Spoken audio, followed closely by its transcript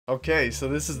Okay, so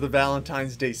this is the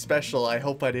Valentine's Day special. I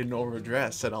hope I didn't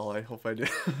overdress at all. I hope I did.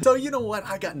 So you know what?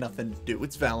 I got nothing to do.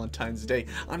 It's Valentine's Day.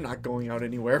 I'm not going out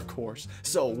anywhere, of course.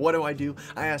 So what do?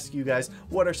 I ask you guys,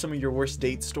 what are some of your worst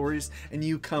date stories? And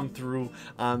you come through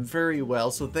very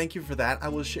well. So thank you for that. I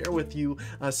will share with you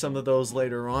some of those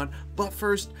later on. But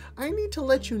first, I need to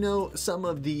let you know some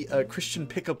of the Christian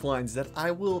pickup lines that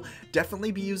I will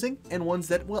definitely be using and ones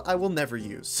that, well, I will never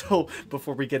use. So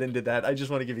before we get into that, I just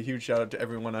want to give a huge shout out to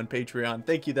everyone on Patreon.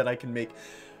 Thank you that I can make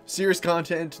serious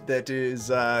content that is,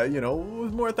 you know,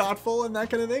 more thoughtful and that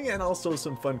kind of thing, and also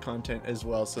some fun content as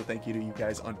well. So thank you to you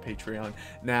guys on Patreon.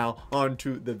 Now, on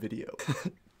to the video.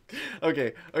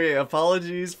 Okay,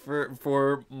 apologies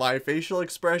for my facial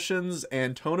expressions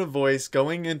and tone of voice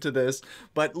going into this,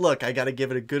 but look, I gotta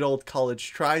give it a good old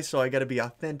college try, so I gotta be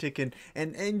authentic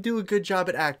and do a good job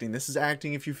at acting. This is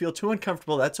acting. If you feel too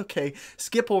uncomfortable, that's okay.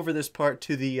 Skip over this part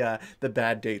to the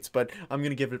bad dates, but I'm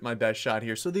gonna give it my best shot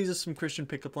here. So these are some Christian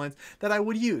pickup lines that I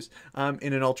would use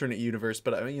in an alternate universe,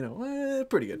 but you know,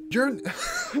 pretty good.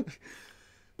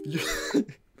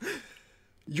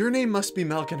 Your name must be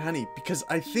Milk and Honey, because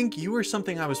I think you were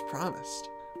something I was promised.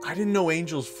 I didn't know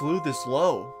angels flew this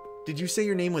low. Did you say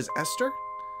your name was Esther?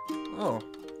 Oh,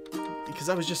 because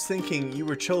I was just thinking you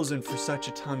were chosen for such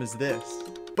a time as this.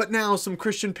 But now, some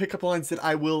Christian pickup lines that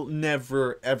I will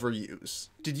never, ever use.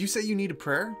 Did you say you need a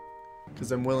prayer?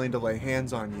 Because I'm willing to lay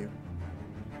hands on you.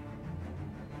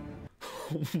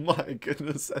 Oh my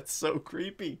goodness, that's so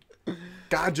creepy.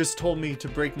 God just told me to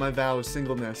break my vow of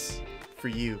singleness for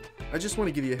you. I just want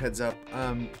to give you a heads up.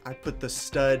 I put the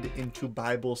stud into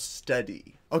Bible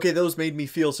study. Okay, those made me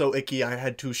feel so icky I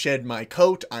had to shed my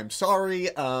coat. I'm sorry.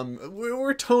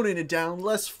 We're toning it down,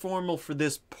 less formal for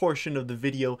this portion of the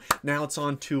video. Now it's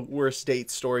on to worst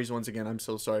date stories. Once again, I'm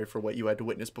so sorry for what you had to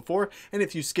witness before. And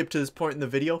if you skipped to this point in the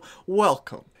video,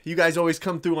 welcome. You guys always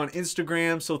come through on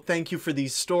Instagram, so thank you for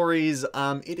these stories.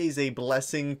 It is a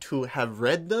blessing to have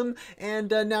read them, and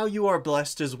now you are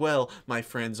blessed as well, my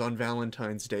friends, on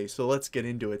Valentine's Day. So let's get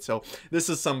into it. So this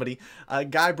is somebody, a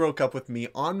guy broke up with me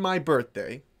on my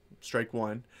birthday. Strike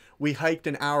one. We hiked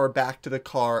an hour back to the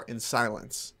car in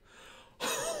silence.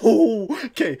 Oh,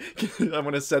 okay. I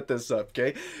want to set this up,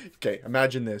 okay? Okay,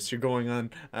 imagine this. You're going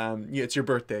on, it's your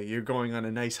birthday. You're going on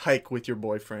a nice hike with your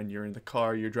boyfriend. You're in the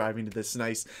car. You're driving to this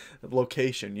nice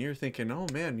location. You're thinking, oh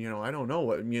man, you know, I don't know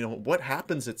what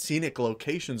happens at scenic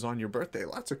locations on your birthday.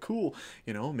 Lots of cool,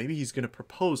 you know, maybe he's going to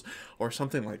propose or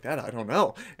something like that. I don't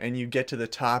know. And you get to the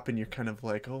top and you're kind of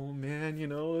like, oh man, you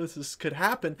know, this could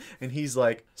happen. And he's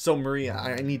like, so Maria,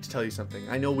 I need to tell you something.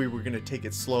 I know we were going to take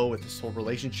it slow with this whole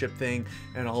relationship thing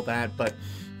and all that, but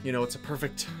you know, it's a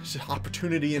perfect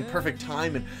opportunity and perfect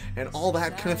time and all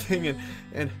that kind of thing,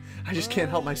 and I just can't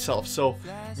help myself. So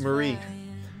Marie,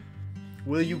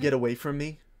 will you get away from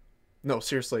me? No,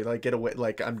 seriously, like, get away.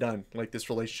 Like, I'm done. Like, this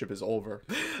relationship is over.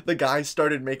 The guy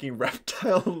started making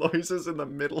reptile noises in the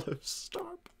middle of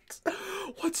Starbucks.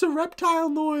 What's a reptile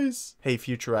noise? Hey,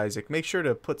 future Isaac, make sure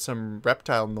to put some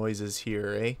reptile noises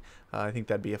here, eh? I think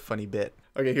that'd be a funny bit.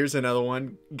 Okay, here's another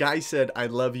one. Guy said, I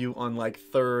love you on like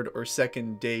third or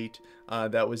second date.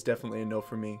 That was definitely a no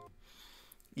for me.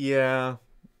 Yeah,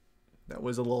 that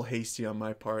was a little hasty on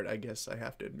my part, I guess I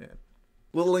have to admit.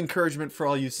 Little encouragement for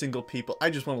all you single people. I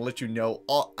just want to let you know,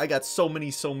 I got so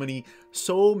many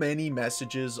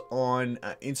messages on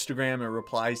Instagram and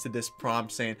replies to this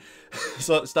prompt saying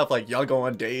stuff like, y'all go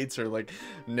on dates, or like,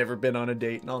 never been on a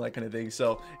date, and all that kind of thing.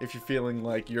 So if you're feeling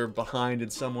like you're behind in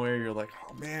somewhere, you're like,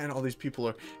 oh man, all these people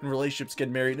are in relationships,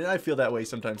 getting married, and I feel that way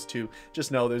sometimes too.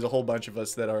 Just know there's a whole bunch of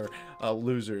us that are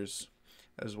losers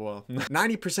as well.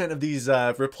 90% of these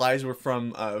replies were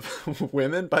from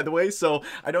women, by the way, so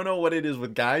I don't know what it is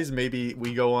with guys. Maybe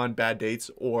we go on bad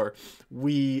dates, or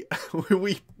we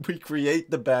create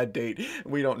the bad date.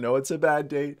 We don't know it's a bad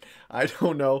date. I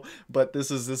don't know, but this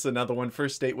is another one.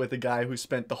 First date with a guy who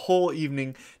spent the whole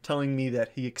evening telling me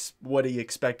that what he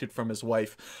expected from his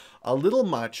wife. A little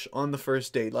much on the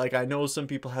first date. Like, I know some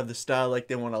people have the style, like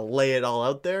they want to lay it all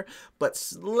out there, but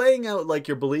laying out like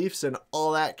your beliefs and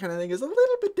all that kind of thing is a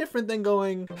little bit different than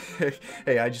going,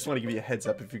 hey, I just want to give you a heads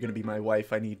up. If you're going to be my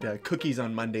wife, I need cookies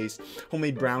on Mondays,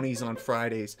 homemade brownies on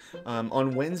Fridays.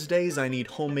 On Wednesdays, I need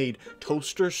homemade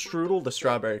toaster strudel, the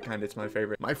strawberry kind. It's my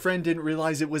favorite. My friend didn't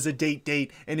realize it was a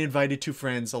date and invited 2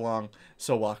 friends along.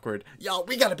 So awkward. Y'all,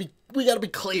 we gotta be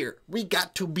clear. We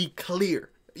got to be clear.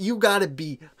 You gotta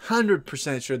be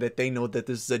 100% sure that they know that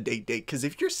this is a date, because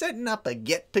if you're setting up a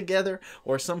get-together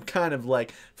or some kind of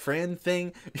like friend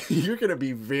thing, you're gonna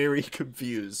be very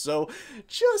confused. So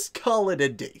just call it a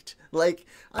date. Like,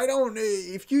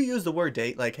 if you use the word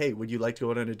date, like, hey, would you like to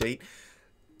go on a date?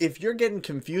 if you're getting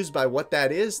confused by what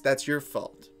that is, that's your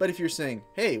fault. But if you're saying,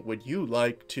 hey, would you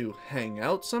like to hang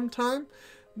out sometime?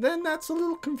 Then that's a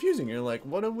little confusing. You're like,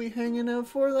 what are we hanging out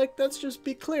for? Like, let's just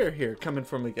be clear here. Coming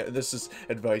from a guy, this is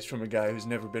advice from a guy who's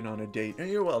never been on a date. And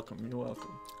you're welcome, you're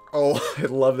welcome. Oh, I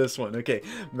love this one. Okay,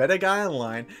 met a guy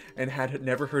online and had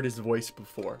never heard his voice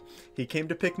before. He came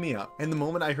to pick me up, and the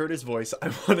moment I heard his voice,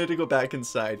 I wanted to go back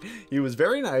inside. He was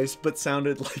very nice, but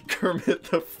sounded like Kermit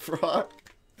the Frog.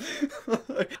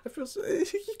 I feel so,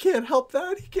 he can't help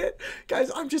that. He can't. Guys,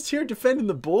 I'm just here defending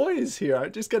the boys here. I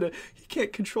just gotta, he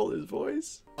can't control his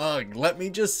voice. Ugh, let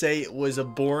me just say it was a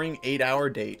boring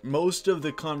 8-hour date. Most of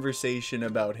the conversation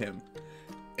about him.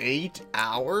 8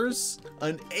 hours?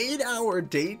 An 8-hour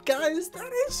date, guys?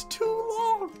 That is too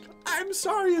long. I'm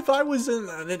sorry, if I was in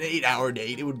an 8-hour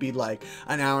date, it would be like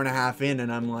an hour and a half in,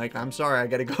 and I'm like, I'm sorry, I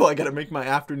gotta go, I gotta make my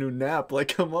afternoon nap. Like,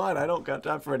 come on, I don't got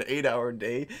time for an 8-hour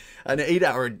day. An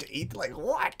 8-hour date? Like,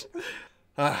 what?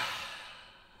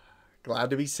 Glad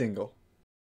to be single.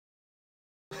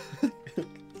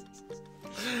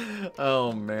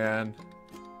 Oh, man.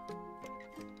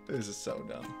 This is so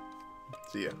dumb.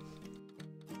 See ya.